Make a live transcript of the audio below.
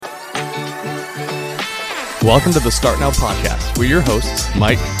Welcome to the Start Now podcast. We're your hosts,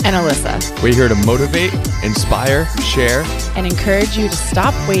 Mike and Alyssa. We're here to motivate, inspire, share, and encourage you to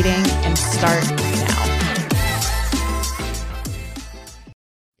stop waiting and start now.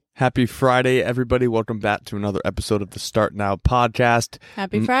 Happy Friday, everybody. Welcome back to another episode of the Start Now podcast.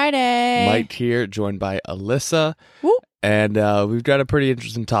 Happy Friday. Mike here, joined by Alyssa. Woo. And we've got a pretty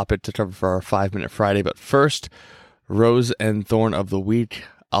interesting topic to cover for our 5-Minute Friday. But first, Rose and Thorn of the Week.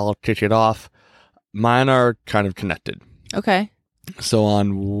 I'll kick it off. Mine are kind of connected. Okay. So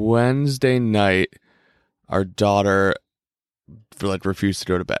on Wednesday night, our daughter refused to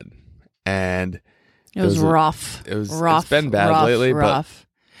go to bed, and it was rough. It's been bad rough, lately, rough.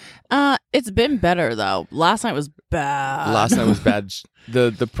 But it's been better though. Last night was bad. Last night was bad.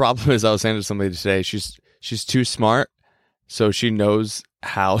 The problem is, I was saying to somebody today, she's too smart, so she knows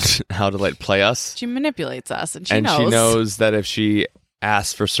how to play us. She manipulates us, and she knows that if she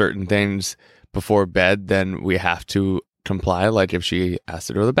asks for certain things before bed, then we have to comply. Like if she asks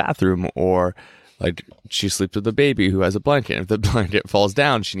to go to the bathroom, or like she sleeps with the baby who has a blanket. If the blanket falls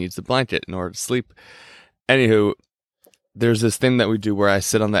down, she needs the blanket in order to sleep. Anywho, there's this thing that we do where I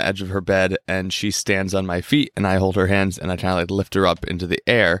sit on the edge of her bed and she stands on my feet and I hold her hands and I kind of lift her up into the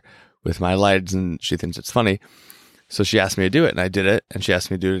air with my legs, and she thinks it's funny. So she asked me to do it and I did it, and she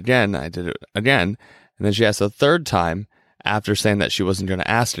asked me to do it again. I did it again. And then she asked a third time after saying that she wasn't going to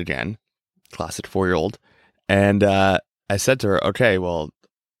ask again. Classic 4-year-old. And I said to her, okay, well,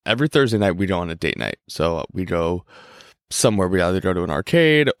 every Thursday night we go on a date night. So we go somewhere. We either go to an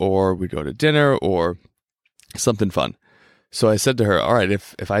arcade or we go to dinner or something fun. So I said to her, all right,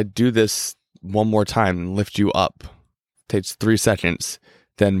 if I do this one more time and lift you up, takes 3 seconds,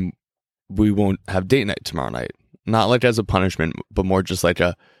 then we won't have date night tomorrow night. Not like as a punishment, but more just like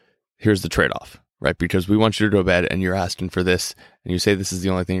here's the trade-off. Right, because we want you to go to bed and you're asking for this and you say this is the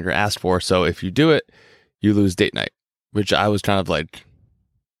only thing you're asked for. So if you do it, you lose date night, which I was kind of like,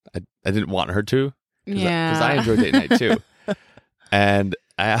 I didn't want her to. Because I enjoy date night too. And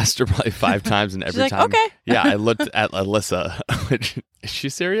I asked her probably 5 times, and every time. Okay. Yeah, I looked at Alyssa. Is she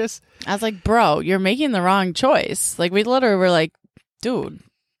serious? I was like, bro, you're making the wrong choice. Like, we literally were like, dude,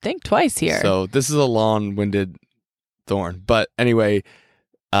 think twice here. So this is a long-winded Thorn. But anyway,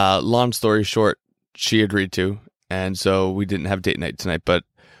 long story short, she agreed to, and so we didn't have date night tonight, but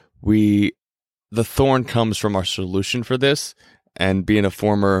the thorn comes from our solution for this. And being a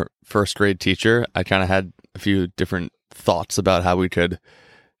former first grade teacher, I kind of had a few different thoughts about how we could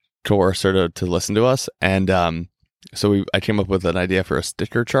coerce her to listen to us. And so I came up with an idea for a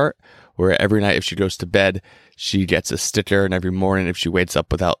sticker chart where every night if she goes to bed, she gets a sticker, and every morning if she wakes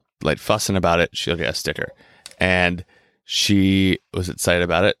up without fussing about it, she'll get a sticker. And she was excited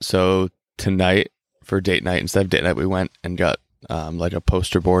about it. So tonight, for date night, instead of date night, we went and got a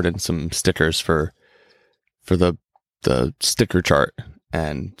poster board and some stickers for the sticker chart.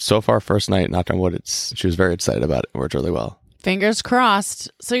 And so far, first night, knock on wood, she was very excited about it. It worked really well. Fingers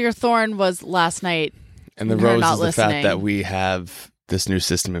crossed. So your thorn was last night. And the rose is the fact that we have this new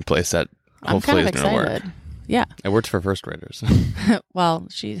system in place that hopefully is going to work. Yeah. It works for first graders. Well,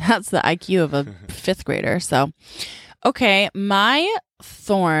 she has the IQ of a 5th grader. So, okay, my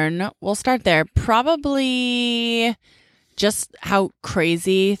thorn, we'll start there. Probably just how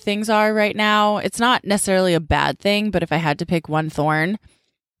crazy things are right now. It's not necessarily a bad thing, but if I had to pick one thorn,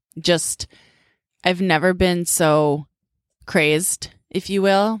 I've never been so crazed, if you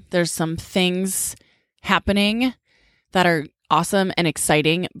will. There's some things happening that are awesome and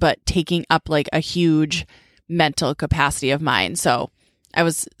exciting, but taking up a huge mental capacity of mine. So I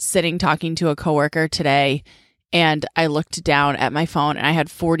was sitting talking to a coworker today, and I looked down at my phone and I had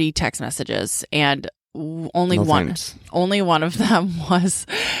 40 text messages, and only one of them was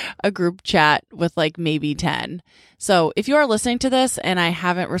a group chat with maybe 10. So if you are listening to this and I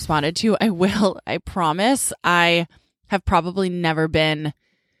haven't responded to you, I will. I promise. I have probably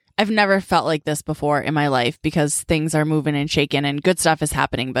I've never felt like this before in my life, because things are moving and shaking and good stuff is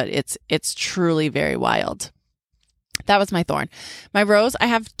happening, but it's truly very wild. That was my thorn. My rose, I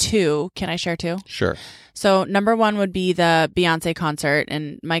have 2. Can I share 2? Sure. So number 1 would be the Beyonce concert,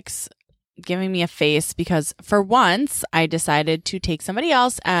 and Mike's giving me a face because for once I decided to take somebody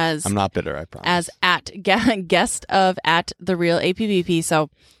else as I'm not bitter, I promise. As guest of at the Real APBP.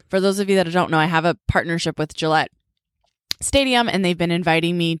 So for those of you that don't know, I have a partnership with Gillette Stadium, and they've been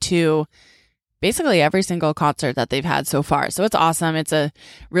inviting me to basically every single concert that they've had so far. So it's awesome. It's a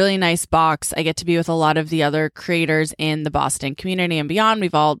really nice box. I get to be with a lot of the other creators in the Boston community and beyond.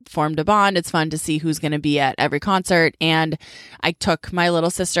 We've all formed a bond. It's fun to see who's going to be at every concert. And I took my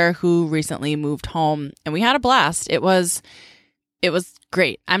little sister who recently moved home, and we had a blast. It was it was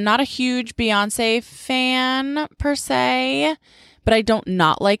great. I'm not a huge Beyonce fan per se, but I don't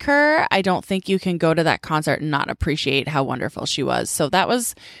not like her. I don't think you can go to that concert and not appreciate how wonderful she was. So that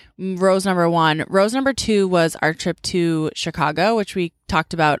was rose number 1. Rose number 2 was our trip to Chicago, which we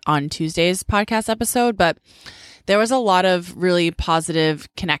talked about on Tuesday's podcast episode, but there was a lot of really positive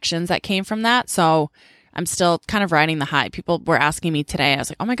connections that came from that. So I'm still kind of riding the high. People were asking me today. I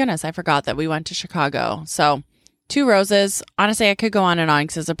was like, oh my goodness, I forgot that we went to Chicago. So 2 roses. Honestly, I could go on and on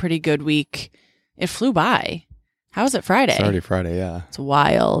because it's a pretty good week. It flew by. How is it Friday? It's already Friday, yeah. It's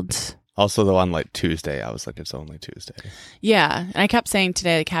wild. Also, though, on like Tuesday, I was like, it's only Tuesday. Yeah. And I kept saying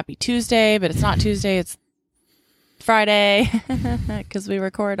today, like, happy Tuesday, but it's not Tuesday. It's Friday because we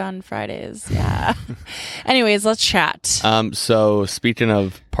record on Fridays. Yeah. Anyways, let's chat. So speaking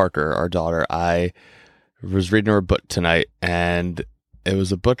of Parker, our daughter, I was reading her book tonight, and it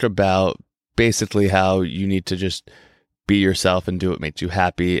was a book about basically how you need to just be yourself and do what makes you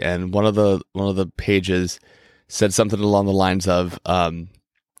happy. And one of the pages said something along the lines of,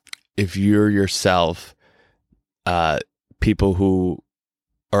 if you're yourself, people who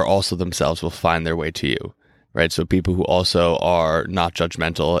are also themselves will find their way to you, right? So people who also are not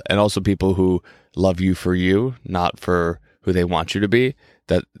judgmental, and also people who love you for you, not for who they want you to be,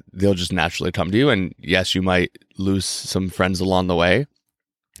 that they'll just naturally come to you. And yes, you might lose some friends along the way.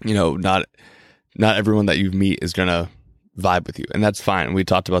 You know, not everyone that you meet is going to vibe with you, and that's fine. We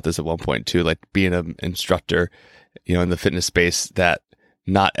talked about this at one point too, like being an instructor, you know, in the fitness space, that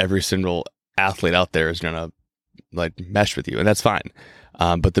not every single athlete out there is going to like mesh with you, and that's fine.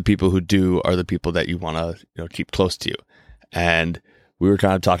 But the people who do are the people that you want to, you know, keep close to you. And we were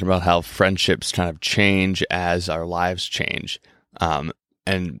kind of talking about how friendships kind of change as our lives change.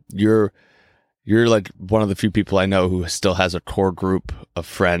 And you're like one of the few people I know who still has a core group of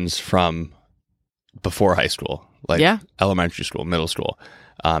friends from before high school, like elementary school, middle school.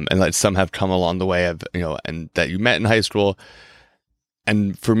 And like some have come along the way of, you know, and that you met in high school.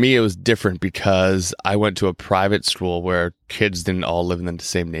 And for me, it was different because I went to a private school where kids didn't all live in the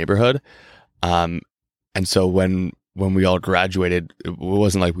same neighborhood. And so when we all graduated, it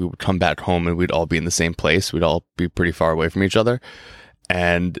wasn't like we would come back home and we'd all be in the same place. We'd all be pretty far away from each other.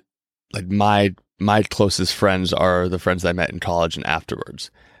 And like my closest friends are the friends I met in college and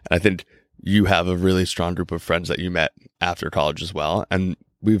afterwards. And I think you have a really strong group of friends that you met after college as well. And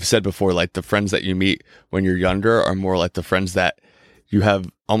we've said before, like the friends that you meet when you're younger are more like the friends that you have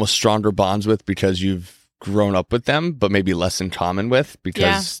almost stronger bonds with because you've grown up with them, but maybe less in common with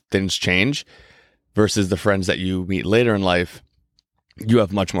because things change, versus the friends that you meet later in life, you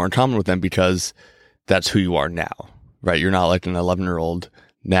have much more in common with them because that's who you are now, right? You're not like an 11-year-old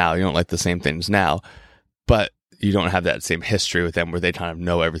now. You don't like the same things now, but you don't have that same history with them where they kind of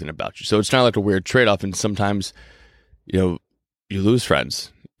know everything about you. So it's kind of like a weird trade-off. And sometimes, you know, you lose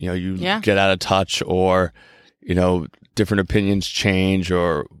friends, you know, you get out of touch, or, you know, different opinions change,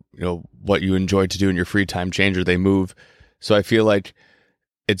 or, you know, what you enjoy to do in your free time change, or they move. So I feel like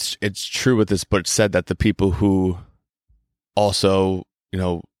it's true with this, but it's said that the people who also, you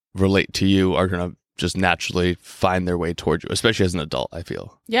know, relate to you are going to just naturally find their way towards you, especially as an adult, I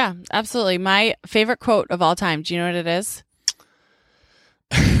feel. Yeah, absolutely. My favorite quote of all time, do you know what it is?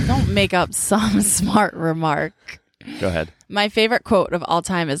 Don't make up some smart remark. Go ahead. My favorite quote of all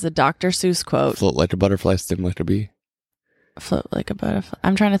time is a Dr. Seuss quote. Float like a butterfly, sting like a bee. Float like a butterfly.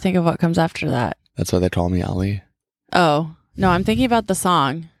 I'm trying to think of what comes after that. That's why they call me Ali. Oh, no, I'm thinking about the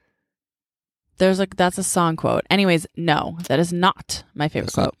song. That's a song quote. Anyways, no, that is not my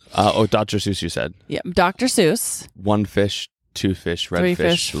favorite quote. Dr. Seuss, you said. Yeah, Dr. Seuss. 1 fish, 2 fish, red 3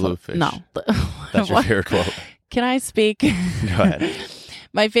 fish, blue fish. No. That's your favorite quote. Can I speak? Go ahead.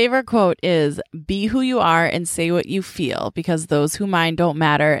 My favorite quote is, be who you are and say what you feel, because those who mind don't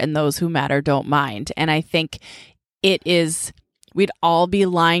matter and those who matter don't mind. And I think we'd all be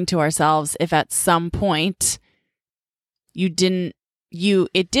lying to ourselves if at some point it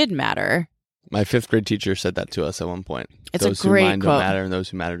did matter. My 5th grade teacher said that to us at one point. It's those a great who mind quote. Don't matter, and those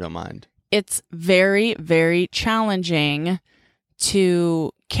who matter don't mind. It's very, very challenging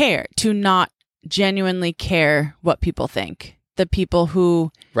to care, to not genuinely care what people think. The people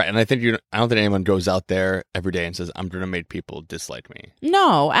who... Right, and I don't think anyone goes out there every day and says, I'm going to make people dislike me.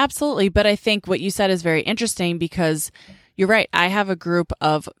 No, absolutely. But I think what you said is very interesting, because you're right. I have a group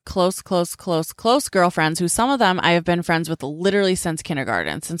of close girlfriends who, some of them I have been friends with literally since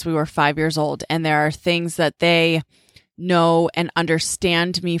kindergarten, since we were 5 years old. And there are things that they know and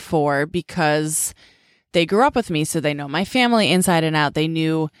understand me for because they grew up with me. So they know my family inside and out. They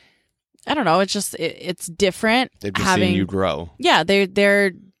knew, I don't know, it's just, it's different. They've just seen you grow. Yeah,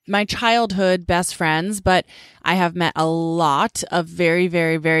 they're my childhood best friends, but I have met a lot of very,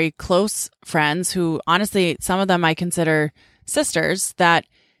 very, very close friends who, honestly, some of them I consider sisters, that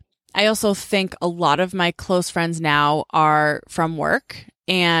I also think a lot of my close friends now are from work,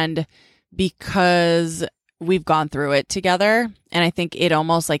 and because we've gone through it together. And I think it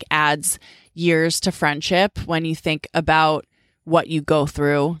almost like adds years to friendship when you think about what you go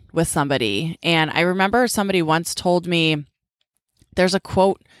through with somebody. And I remember somebody once told me, there's a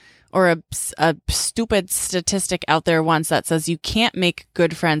quote or a stupid statistic out there once that says you can't make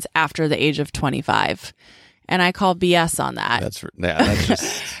good friends after the age of 25. And I call BS on that. That's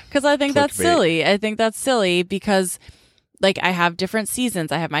just because I think that's clickbait. silly. I think that's silly because like I have different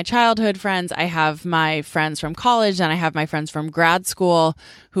seasons. I have my childhood friends. I have my friends from college, and I have my friends from grad school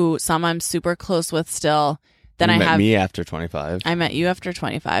who some I'm super close with still. Then you I met have me after 25. I met you after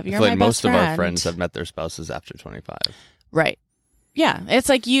 25. You're I feel like my most best of our friend. friends have met their spouses after 25. Right. Yeah. It's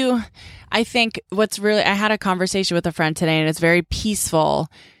like I think what's really, I had a conversation with a friend today, and it's very peaceful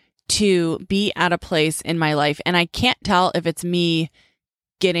to be at a place in my life. And I can't tell if it's me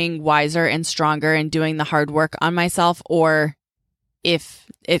getting wiser and stronger and doing the hard work on myself, or if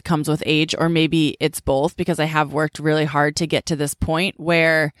it comes with age, or maybe it's both, because I have worked really hard to get to this point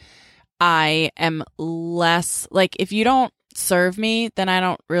where I am less like, if you don't serve me, then I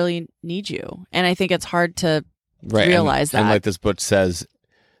don't really need you. And I think it's hard to realize that. And like this book says,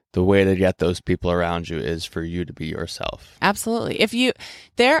 the way to get those people around you is for you to be yourself. Absolutely.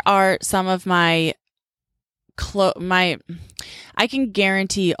 There are some of my I can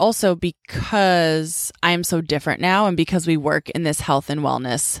guarantee also, because I am so different now and because we work in this health and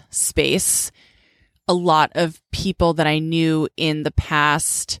wellness space, a lot of people that I knew in the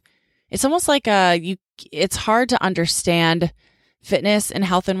past, it's almost like it's hard to understand fitness and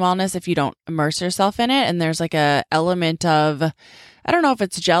health and wellness if you don't immerse yourself in it. And there's like a element of, I don't know if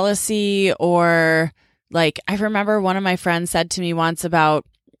it's jealousy or like, I remember one of my friends said to me once about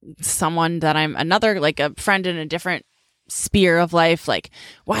someone that I'm another, like a friend in a different sphere of life, like,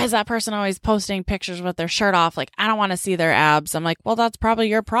 why is that person always posting pictures with their shirt off? Like, I don't want to see their abs. I'm like, well, that's probably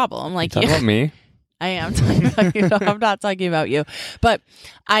your problem. Like, you talking about me? I am talking about you. I'm not talking about you. But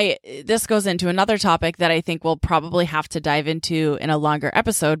this goes into another topic that I think we'll probably have to dive into in a longer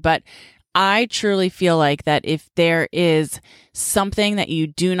episode. But I truly feel like that if there is something that you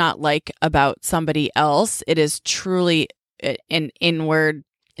do not like about somebody else, it is truly an inward,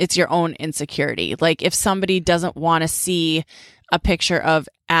 it's your own insecurity. Like if somebody doesn't want to see a picture of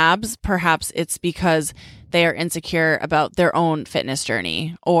abs, perhaps it's because they are insecure about their own fitness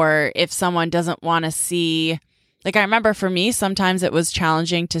journey. Or if someone doesn't want to see, like I remember for me, sometimes it was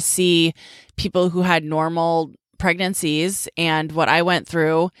challenging to see people who had normal pregnancies and what I went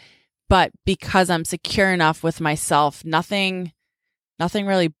through. But because I'm secure enough with myself, nothing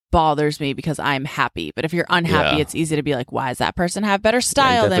really bothers me because I'm happy. But if you're unhappy, It's easy to be like, why does that person have better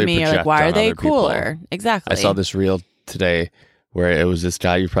style than me? Or like, why are they cooler? Exactly. I saw this reel today where it was this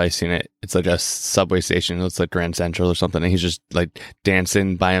guy, you've probably seen it. It's like a subway station. It looks like Grand Central or something. And he's just like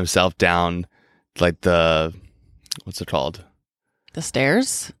dancing by himself down like what's it called? The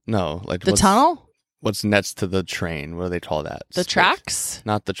stairs? No, like the tunnel? What's next to the train? What do they call that? The tracks?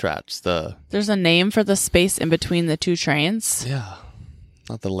 Not the tracks. There's a name for the space in between the two trains. Yeah.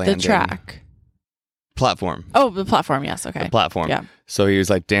 Not the landing. The track. Platform. Oh, the platform. Yes. Okay. The platform. Yeah. So he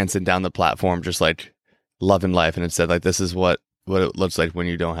was like dancing down the platform, just like loving life. And it said like, this is what it looks like when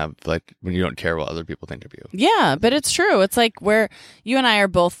you don't have when you don't care what other people think of you. Yeah, but it's true. It's like where you and I are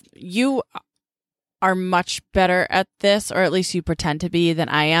both, you are much better at this, or at least you pretend to be, than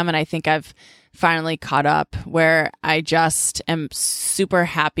I am. And I think I've finally caught up where I just am super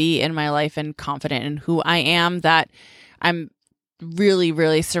happy in my life and confident in who I am, that I'm really,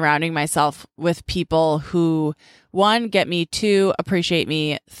 really surrounding myself with people who, 1, get me, 2, appreciate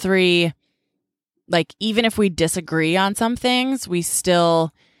me, 3, like even if we disagree on some things, we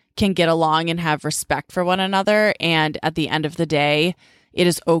still can get along and have respect for one another. And at the end of the day, it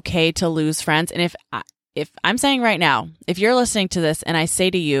is okay to lose friends. And if I'm saying right now, if you're listening to this and I say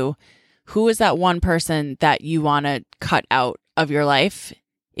to you, who is that one person that you want to cut out of your life?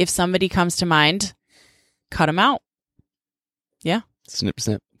 If somebody comes to mind, cut them out. Yeah. Snip,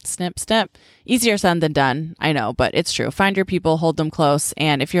 snip. Snip, snip. Easier said than done. I know, but it's true. Find your people, hold them close.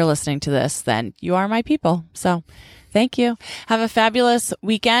 And if you're listening to this, then you are my people. So thank you. Have a fabulous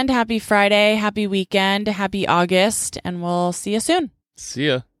weekend. Happy Friday. Happy weekend. Happy August. And we'll see you soon. See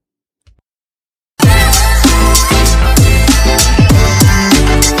ya.